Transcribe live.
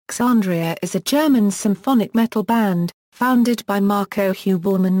Xandria is a German symphonic metal band, founded by Marco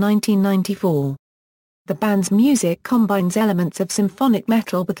Heubaum in 1994. The band's music combines elements of symphonic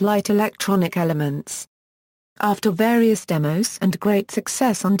metal with light electronic elements. After various demos and great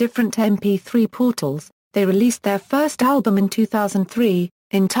success on different MP3 portals, they released their first album in 2003,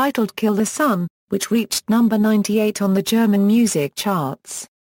 entitled Kill the Sun, which reached number 98 on the German music charts.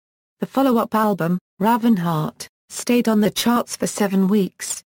 The follow-up album, Ravenheart, stayed on the charts for 7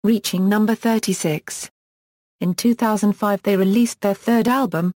 weeks, reaching number 36. In 2005 they released their third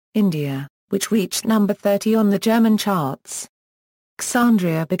album, India, which reached number 30 on the German charts.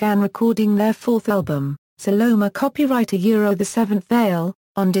 Xandria began recording their fourth album, Salomé copyright The Seventh Veil,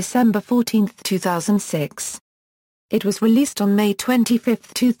 on December 14, 2006. It was released on May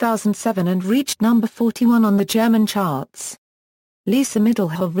 25, 2007 and reached number 41 on the German charts. Lisa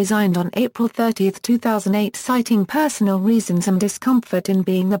Middelhoff resigned on April 30, 2008 citing personal reasons and discomfort in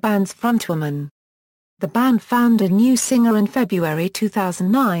being the band's frontwoman. The band found a new singer in February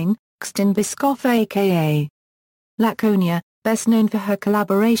 2009, Xandria Bischoff aka Laconia, best known for her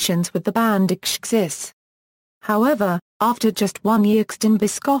collaborations with the band Xandria. However, after just 1 year Xandria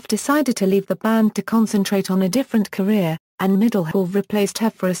Bischoff decided to leave the band to concentrate on a different career, and Middelhoff replaced her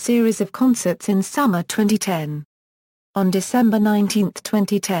for a series of concerts in summer 2010. On December 19,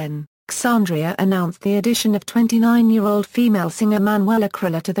 2010, Xandria announced the addition of 29-year-old female singer Manuela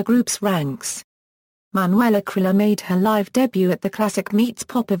Kriller to the group's ranks. Manuela Kriller made her live debut at the Classic Meets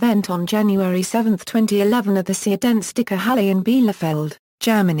Pop event on January 7, 2011 at the Ciedenzsticker Halle in Bielefeld,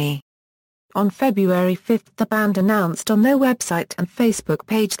 Germany. On February 5 the band announced on their website and Facebook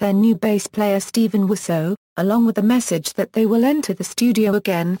page their new bass player Steven Wiseau, along with the message that they will enter the studio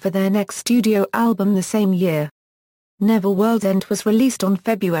again for their next studio album the same year. Never World's End was released on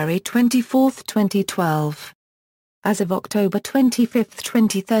February 24, 2012. As of October 25,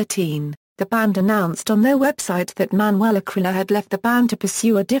 2013, the band announced on their website that Manuela Kriller had left the band to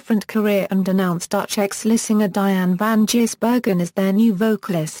pursue a different career and announced Dutch ex-Liz singer Diane van Giersbergen as their new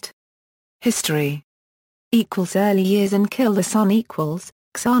vocalist. History Early years in Kill the Sun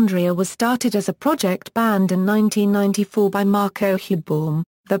Xandria was started as a project band in 1994 by Marco Heubaum,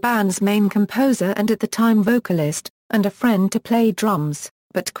 the band's main composer and at the time vocalist, and a friend to play drums,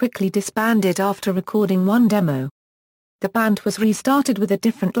 but quickly disbanded after recording one demo. The band was restarted with a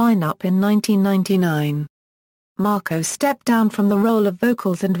different lineup in 1999. Marco stepped down from the role of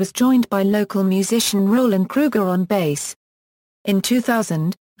vocals and was joined by local musician Roland Kruger on bass. In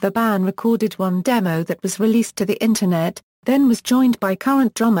 2000, the band recorded one demo that was released to the internet, then was joined by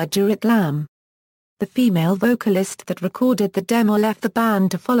current drummer Gerrit Lam. The female vocalist that recorded the demo left the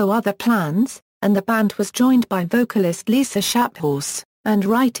band to follow other plans, and the band was joined by vocalist Lisa Schapphorst, and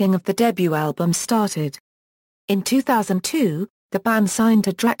writing of the debut album started. In 2002, the band signed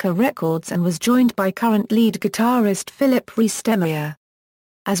to Draca Records and was joined by current lead guitarist Philipp Riestemeyer.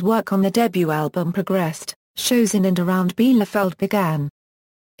 As work on the debut album progressed, shows in and around Bielefeld began.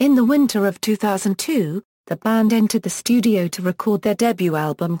 In the winter of 2002, the band entered the studio to record their debut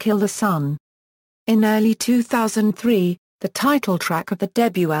album Kill the Sun. In early 2003, the title track of the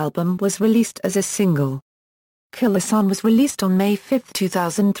debut album was released as a single. Kill the Sun was released on May 5,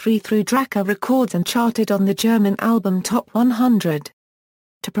 2003 through Draca Records and charted on the German album Top 100.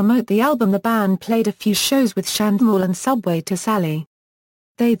 To promote the album the band played a few shows with Schandmall and Subway to Sally.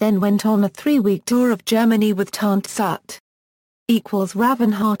 They then went on a 3-week tour of Germany with Tanzut.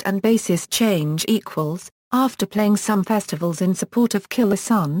 Ravenheart and bassist Change After playing some festivals in support of Kill the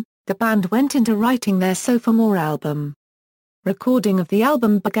Sun, the band went into writing their sophomore album. Recording of the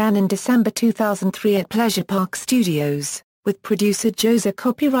album began in December 2003 at Pleasure Park Studios, with producer Jose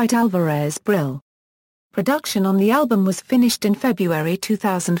Copyright Alvarez Brill. Production on the album was finished in February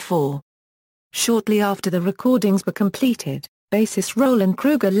 2004. Shortly after the recordings were completed, bassist Roland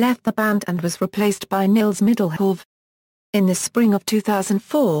Kruger left the band and was replaced by Nils Middelhoff. In the spring of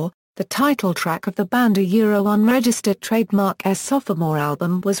 2004, the title track of the band Unregistered Trademark S sophomore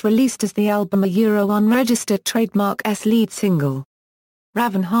album was released as the album Unregistered Trademark S lead single.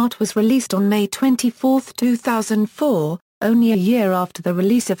 Ravenheart was released on May 24, 2004, only a year after the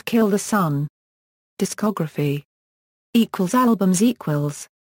release of Kill the Sun. Discography Albums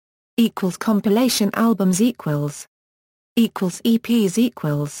Compilation albums EPs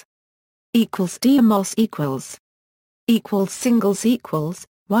Demos Singles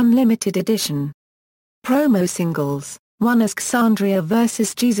 1 limited edition. Promo singles, 1 as Xandria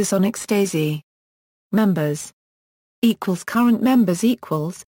vs Jesus on Ecstasy. Members Current members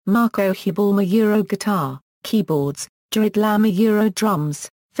Marco Heubaum Euro guitar, keyboards, Gerrit Lam Euro drums,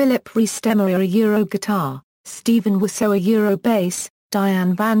 Philipp Riestemeyer Euro guitar, Steven Wiseau Euro bass,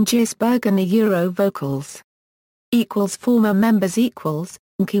 Diane van Gisbergen Euro vocals. Former members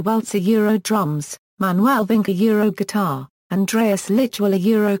Nki Welzer Euro drums, Manuel Vinca Euro guitar, Andreas Lichtweiler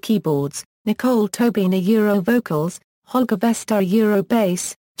Euro keyboards, Nicole Tobin Euro vocals, Holger Vester Euro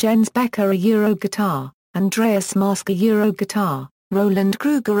bass, Jens Becker Euro guitar, Andreas Masker Euro guitar, Roland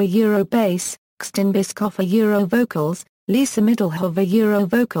Kruger Euro bass, Xtin Bischoff Euro vocals, Lisa Middelhover Euro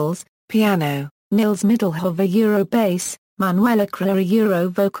vocals, piano, Nils Middelhover Euro bass, Manuela Creer Euro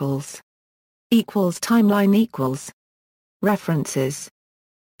vocals. Timeline. References.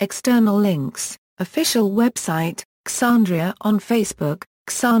 External links, official website, Xandria on Facebook,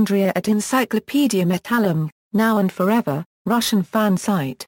 Xandria at Encyclopedia Metallum, now and forever, Russian fan site.